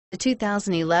The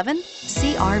 2011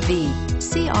 CR-V.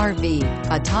 CR-V,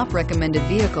 a top recommended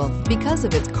vehicle because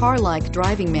of its car-like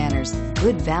driving manners,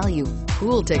 good value,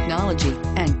 cool technology,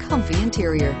 and comfy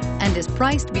interior, and is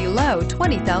priced below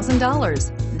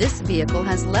 $20,000. This vehicle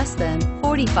has less than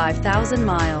 45,000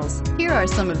 miles. Here are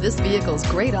some of this vehicle's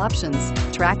great options: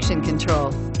 traction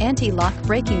control, anti-lock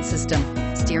braking system,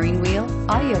 steering wheel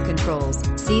audio controls,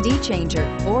 CD changer,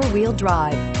 four-wheel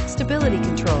drive, stability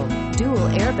control, dual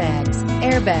airbags,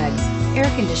 air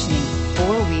conditioning,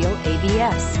 four-wheel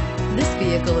ABS. This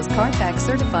vehicle is Carfax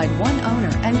certified one owner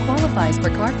and qualifies for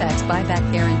Carfax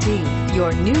buyback guarantee.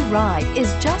 Your new ride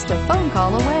is just a phone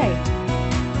call away.